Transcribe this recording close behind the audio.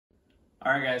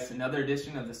All right, guys, another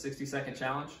edition of the 60-second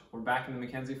challenge. We're back in the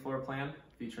McKenzie floor plan,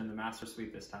 featuring the master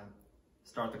suite this time.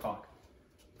 Start the clock.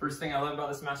 First thing I love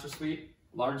about this master suite,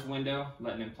 large window,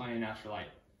 letting in plenty of natural light.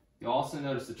 You'll also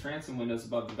notice the transom windows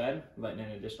above the bed, letting in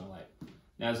additional light.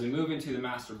 Now, as we move into the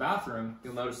master bathroom,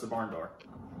 you'll notice the barn door.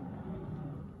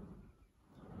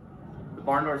 The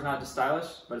barn door is not just stylish,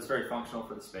 but it's very functional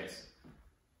for the space.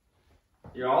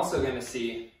 You're also going to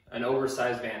see an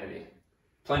oversized vanity.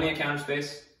 Plenty of counter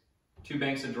space, 2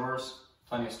 banks of drawers,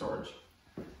 plenty of storage.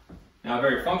 Now, a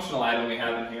very functional item we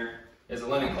have in here is a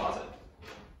linen closet.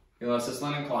 You'll notice this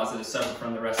linen closet is separate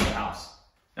from the rest of the house.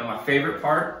 Now, my favorite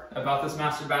part about this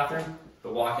master bathroom, the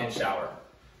walk-in shower.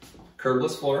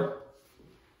 Curbless floor,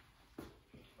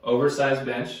 oversized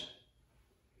bench,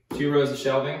 2 rows of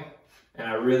shelving, and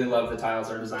I really love the tiles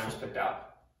our designers picked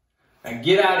out. Now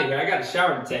get out of here, I got a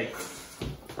shower to take.